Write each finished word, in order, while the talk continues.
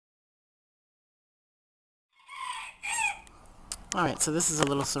Alright, so this is a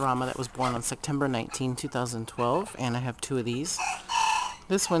little Serama that was born on September 19, 2012, and I have two of these.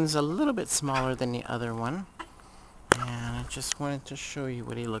 This one's a little bit smaller than the other one, and I just wanted to show you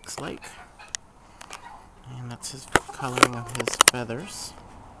what he looks like. And that's his coloring of his feathers.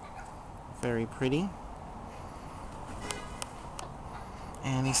 Very pretty.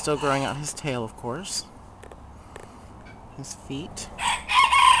 And he's still growing out his tail, of course. His feet.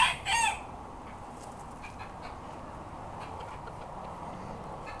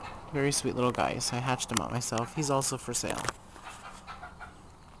 Very sweet little guys. I hatched him out myself. He's also for sale.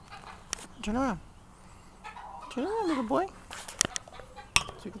 Turn around. Turn around, little boy.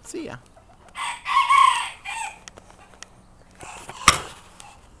 So you can see ya.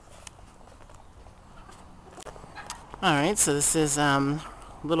 Alright, so this is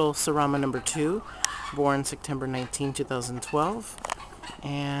little Serama number 2, born September 19, 2012.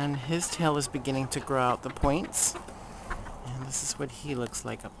 And his tail is beginning to grow out the points. And this is what he looks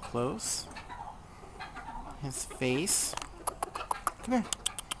like up close. His face. Come here.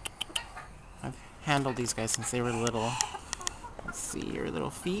 I've handled these guys since they were little. Let's see your little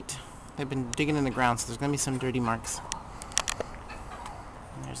feet. They've been digging in the ground, so there's going to be some dirty marks.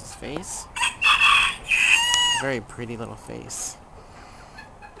 And there's his face. Very pretty little face.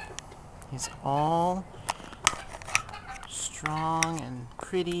 He's all strong and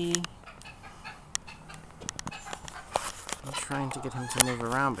pretty. I'm trying to get him to move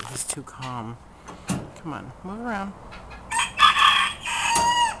around, but he's too calm. Come on, move around.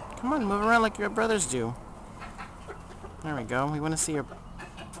 Come on, move around like your brothers do. There we go. We want to see your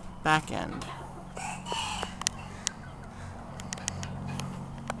back end.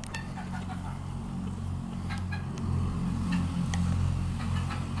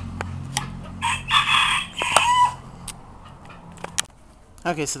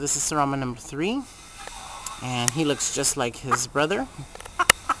 Okay, so this is Serama number 3, and he looks just like his brother.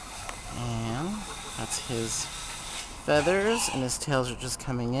 And that's his feathers, and his tails are just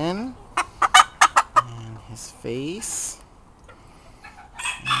coming in. And his face.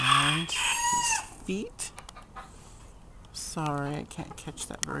 And his feet. Sorry, I can't catch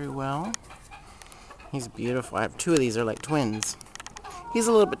that very well. He's beautiful. I have two of these. They're like twins. He's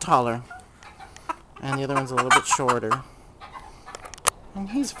a little bit taller, and the other one's a little bit shorter.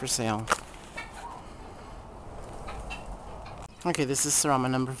 And he's for sale. Okay, this is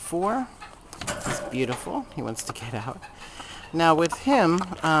Serama number 4. He's beautiful. He wants to get out. Now with him,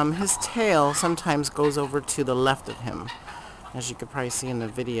 his tail sometimes goes over to the left of him, as you could probably see in the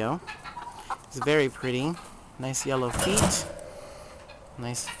video. He's very pretty. Nice yellow feet.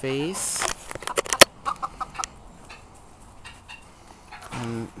 Nice face.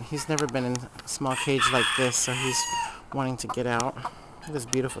 And he's never been in a small cage like this, so he's wanting to get out. Look at this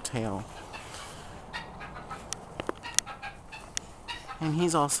beautiful tail. And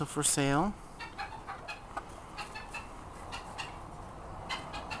he's also for sale.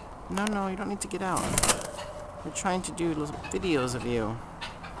 No, you don't need to get out. We're trying to do little videos of you.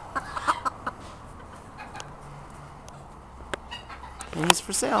 And he's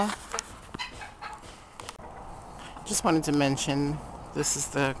for sale. Just wanted to mention, this is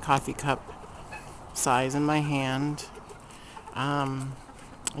the coffee cup size in my hand.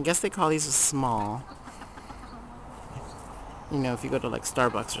 I guess they call these a small. You know, if you go to like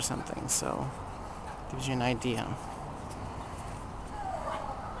Starbucks or something, so gives you an idea.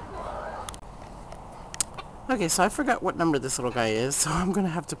 Okay, so I forgot what number this little guy is, so I'm going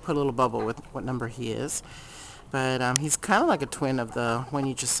to have to put a little bubble with what number he is. But he's kind of like a twin of the one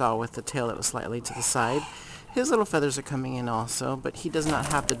you just saw with the tail that was slightly to the side. His little feathers are coming in also, but he does not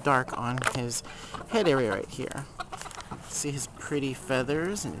have the dark on his head area right here. See his pretty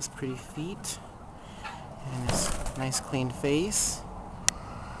feathers and his pretty feet. And his nice clean face.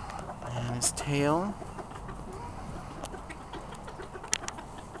 And his tail.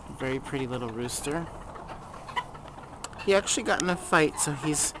 Very pretty little rooster. He actually got in a fight, so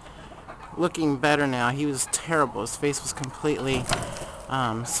he's looking better now. He was terrible. His face was completely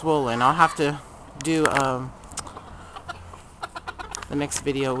swollen. I'll have to do the next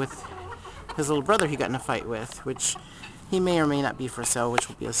video with his little brother he got in a fight with, which he may or may not be for sale, which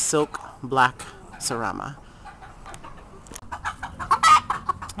will be a silk black Serama.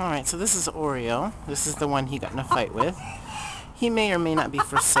 Alright, so this is Oreo. This is the one he got in a fight with. He may or may not be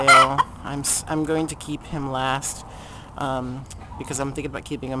for sale. I'm going to keep him last because I'm thinking about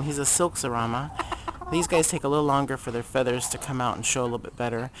keeping him. He's a silk Serama. These guys take a little longer for their feathers to come out and show a little bit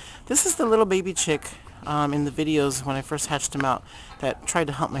better. This is the little baby chick in the videos when I first hatched him out that tried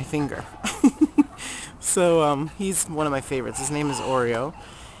to hump my finger. So he's one of my favorites. His name is Oreo,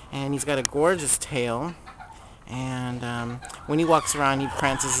 and he's got a gorgeous tail, And when he walks around, he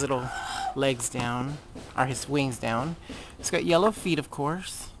prance his little legs down, or his wings down. He's got yellow feet, of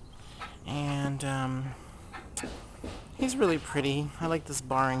course. And he's really pretty. I like this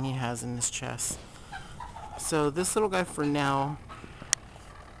barring he has in his chest. So this little guy for now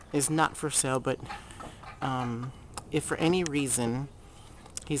is not for sale, but if for any reason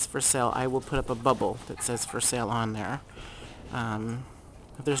he's for sale, I will put up a bubble that says for sale on there.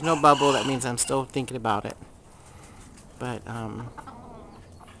 If there's no bubble, that means I'm still thinking about it. But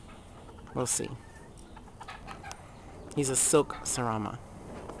we'll see. He's a silk Serama.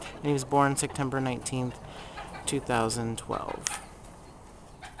 And he was born September 19th, 2012.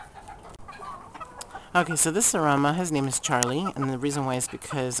 Okay, so this Serama, his name is Charlie, and the reason why is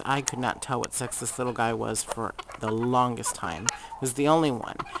because I could not tell what sex this little guy was for the longest time. He was the only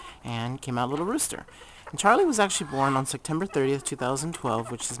one, and came out a little rooster. And Charlie was actually born on September 30th,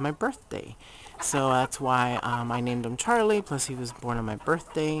 2012, which is my birthday. So that's why I named him Charlie, plus he was born on my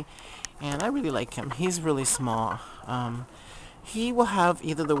birthday, and I really like him. He's really small. He will have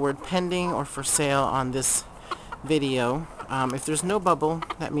either the word pending or for sale on this video. If there's no bubble,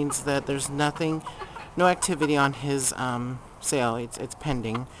 that means that there's nothing, no activity on his sale. It's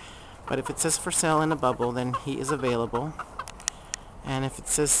pending. But if it says for sale in a bubble, then he is available. And if it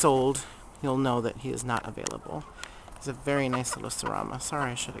says sold, you'll know that he is not available. He's a very nice little Serama.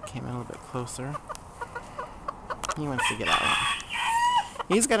 Sorry, I should have came in a little bit closer. He wants to get out.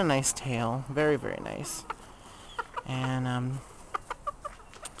 He's got a nice tail. Very, very nice. And,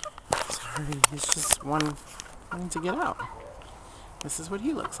 sorry, he's just wanting to get out. This is what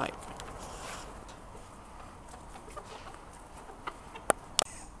he looks like.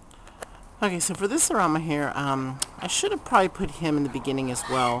 Okay, so for this Serama here, I should have probably put him in the beginning as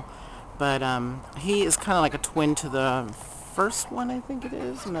well, but he is kind of like a twin to the first one, I think it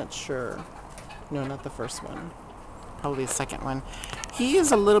is. I'm not sure. No, not the first one. Probably the second one. He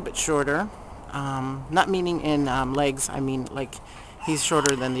is a little bit shorter, not meaning in legs. I mean like he's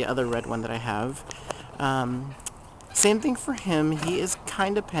shorter than the other red one that I have. Same thing for him. He is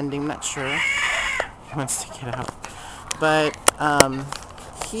kind of pending. Not sure. He wants to get out, but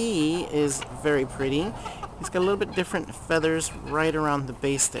he is very pretty. He's got a little bit different feathers right around the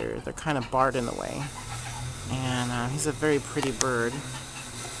base there. They're kind of barred in the way. And he's a very pretty bird.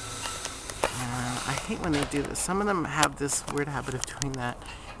 I hate when they do this. Some of them have this weird habit of doing that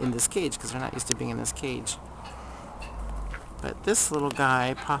in this cage because they're not used to being in this cage. But this little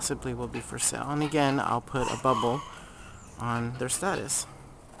guy possibly will be for sale. And again, I'll put a bubble on their status.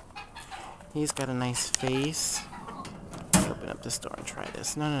 He's got a nice face. Open up this door and try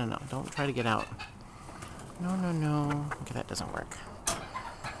this. No, no, no. Don't try to get out. No, no, no. Okay, that doesn't work.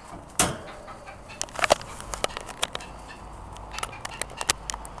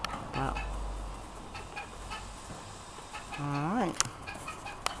 Wow. Alright.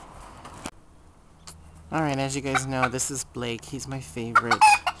 Alright, as you guys know, this is Blake. He's my favorite.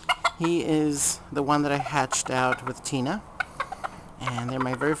 He is the one that I hatched out with Tina. And they're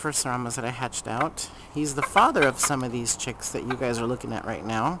my very first Seramas that I hatched out. He's the father of some of these chicks that you guys are looking at right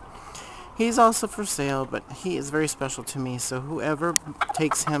now. He's also for sale, but he is very special to me. So whoever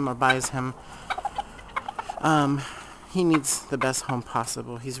takes him or buys him, he needs the best home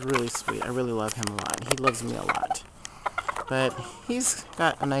possible. He's really sweet. I really love him a lot. He loves me a lot. But he's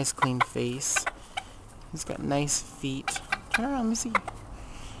got a nice clean face. He's got nice feet. Turn around, Missy.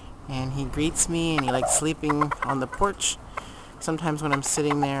 And he greets me, and he likes sleeping on the porch. Sometimes when I'm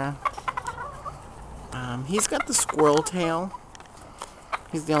sitting there. He's got the squirrel tail.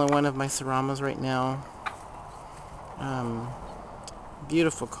 He's the only one of my Seramas right now.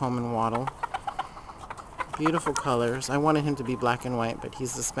 Beautiful comb and wattle. Beautiful colors. I wanted him to be black and white, but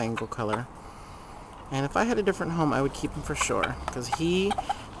he's the spangle color. And if I had a different home, I would keep him for sure. Because he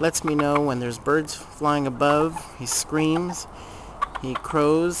lets me know when there's birds flying above. He screams. He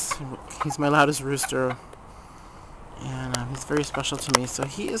crows. He's my loudest rooster. And he's very special to me. So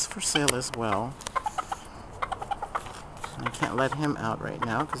he is for sale as well. I can't let him out right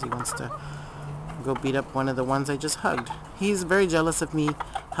now because he wants to go beat up one of the ones I just hugged. He's very jealous of me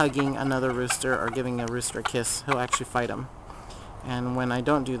hugging another rooster or giving a rooster a kiss. He'll actually fight him. And when I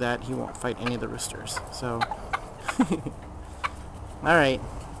don't do that, he won't fight any of the roosters. So, alright.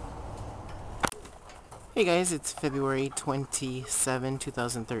 Hey guys, it's February 27,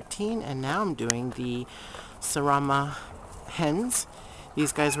 2013, and now I'm doing the Serama hens.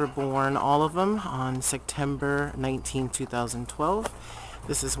 These guys were born, all of them, on September 19, 2012.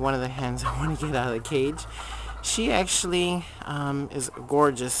 This is one of the hens I want to get out of the cage. She actually is a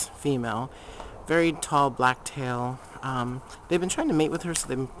gorgeous female. Very tall black tail. They've been trying to mate with her, so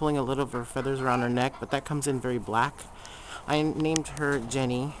they've been pulling a little of her feathers around her neck, but that comes in very black. I named her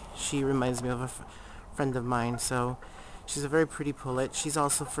Jenny. She reminds me of a friend of mine, so she's a very pretty pullet. She's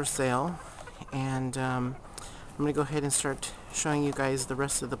also for sale, and I'm going to go ahead and start showing you guys the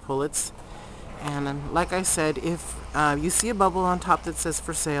rest of the pullets. And like I said, if you see a bubble on top that says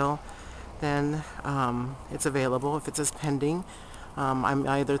for sale, then it's available. If it says pending, I'm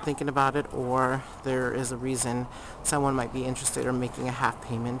either thinking about it or there is a reason someone might be interested or making a half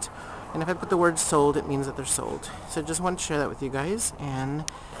payment. And if I put the word sold, it means that they're sold. So just want to share that with you guys. And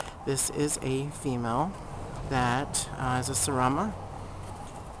this is a female that is a Serama,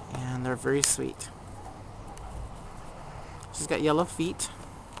 and they're very sweet. She's got yellow feet.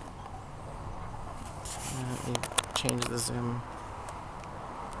 Let me change the zoom.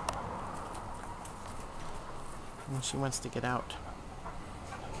 And she wants to get out.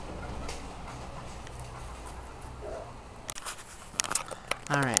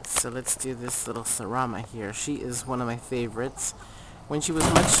 Alright, so let's do this little Serama here. She is one of my favorites. When she was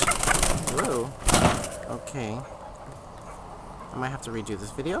much... Whoa. Okay. I might have to redo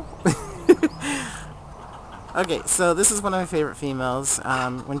this video. Okay, so this is one of my favorite females.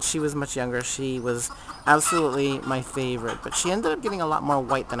 When she was much younger, she was absolutely my favorite. But she ended up getting a lot more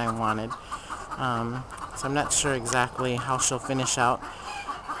white than I wanted. So I'm not sure exactly how she'll finish out.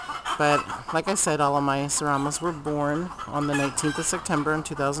 But like I said, all of my Seramas were born on the 19th of September in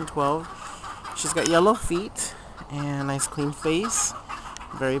 2012. She's got yellow feet and a nice clean face.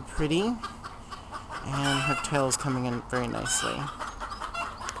 Very pretty. And her tail is coming in very nicely.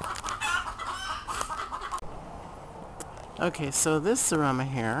 Okay, so this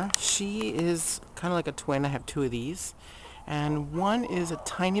Serama here, she is kind of like a twin. I have two of these. And one is a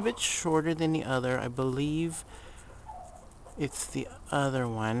tiny bit shorter than the other. I believe it's the other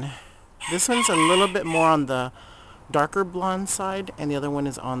one. This one's a little bit more on the darker blonde side, and the other one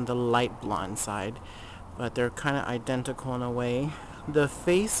is on the light blonde side. But they're kind of identical in a way. The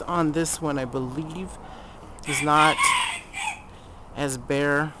face on this one, I believe, is not as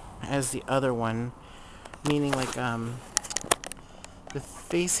bare as the other one. Meaning, like, the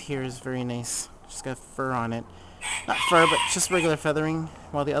face here is very nice. She's got fur on it. Not fur, but just regular feathering,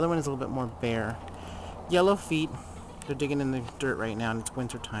 while the other one is a little bit more bare. Yellow feet. They're digging in the dirt right now, and it's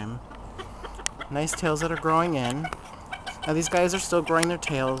winter time. Nice tails that are growing in. Now these guys are still growing their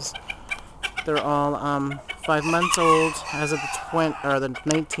tails. They're all 5 months old as of the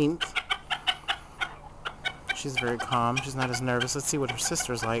 19th. She's very calm. She's not as nervous. Let's see what her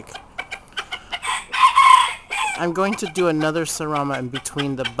sister's like. I'm going to do another Serama in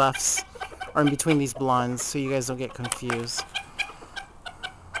between the buffs, or in between these blondes, so you guys don't get confused.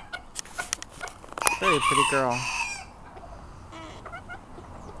 Very pretty girl.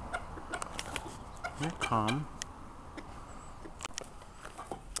 You're calm.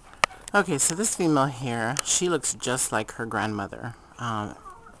 Okay, so this female here, she looks just like her grandmother.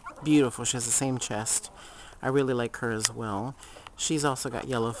 Beautiful. She has the same chest. I really like her as well. She's also got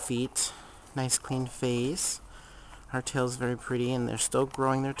yellow feet, nice clean face. Her tail's very pretty, and they're still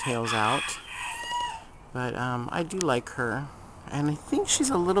growing their tails out. But I do like her. And I think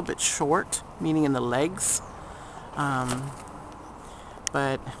she's a little bit short, meaning in the legs.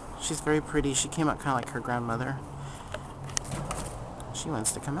 But she's very pretty. She came out kind of like her grandmother. She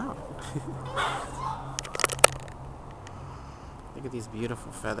wants to come out. Look at these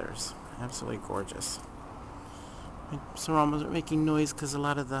beautiful feathers. Absolutely gorgeous. My Seramas are making noise because a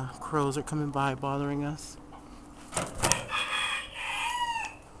lot of the crows are coming by bothering us.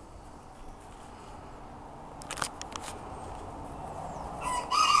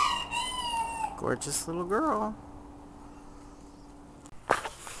 Gorgeous little girl.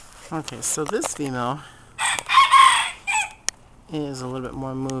 Okay, so this female is a little bit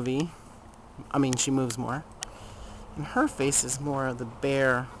more movie. I mean, she moves more. And her face is more of the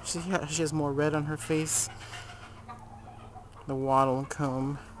bear. She has more red on her face. The wattle and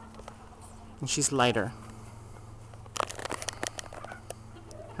comb. And she's lighter.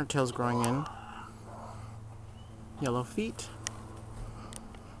 Her tail's growing in. Yellow feet.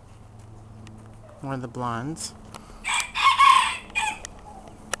 One of the blondes.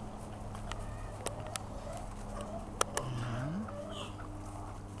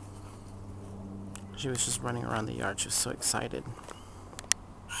 She was just running around the yard. She was so excited.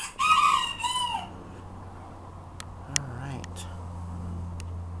 Alright.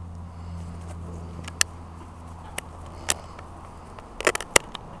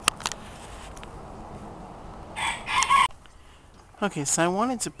 Okay, so I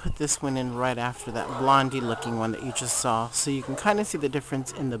wanted to put this one in right after that blondie looking one that you just saw, so you can kind of see the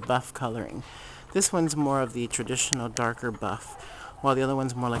difference in the buff coloring. This one's more of the traditional darker buff, while the other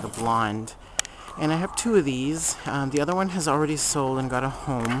one's more like a blonde. And I have two of these. The other one has already sold and got a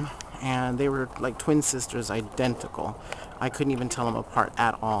home, and they were like twin sisters, identical. I couldn't even tell them apart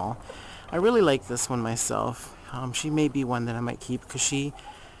at all. I really like this one myself. She may be one that I might keep because she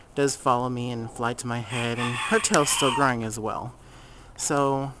does follow me and fly to my head, and her tail's still growing as well.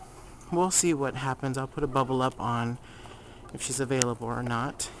 So we'll see what happens. I'll put a bubble up on if she's available or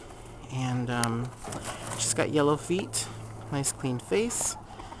not. And she's got yellow feet, nice clean face,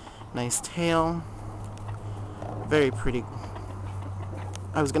 nice tail, very pretty.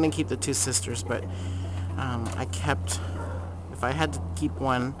 I was going to keep the two sisters, but I kept, if I had to keep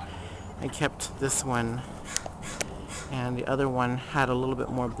one, I kept this one, and the other one had a little bit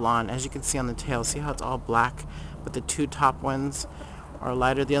more blonde. As you can see on the tail, see how it's all black, but the two top ones are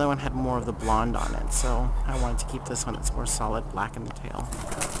lighter. The other one had more of the blonde on it, so I wanted to keep this one that's more solid black in the tail.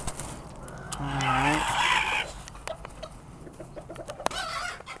 Alright.